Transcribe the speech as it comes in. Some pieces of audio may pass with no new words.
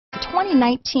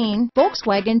2019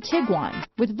 Volkswagen Tiguan.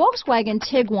 With Volkswagen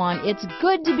Tiguan, it's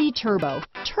good to be turbo.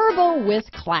 Turbo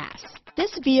with class.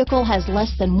 This vehicle has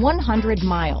less than 100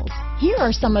 miles. Here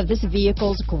are some of this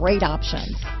vehicle's great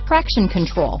options: traction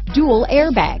control, dual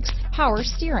airbags, power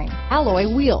steering,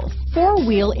 alloy wheels,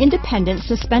 four-wheel independent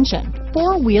suspension,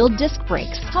 four-wheel disc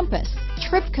brakes, compass,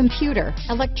 trip computer,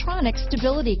 electronic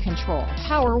stability control,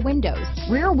 power windows,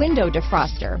 rear window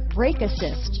defroster, brake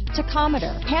assist,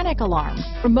 tachometer, panic alarm,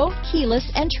 remote keyless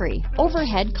entry,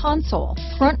 overhead console,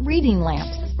 front reading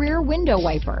lamps, rear window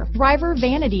wiper, driver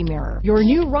vanity mirror. Your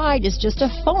new ride is just a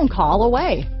phone call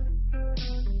away.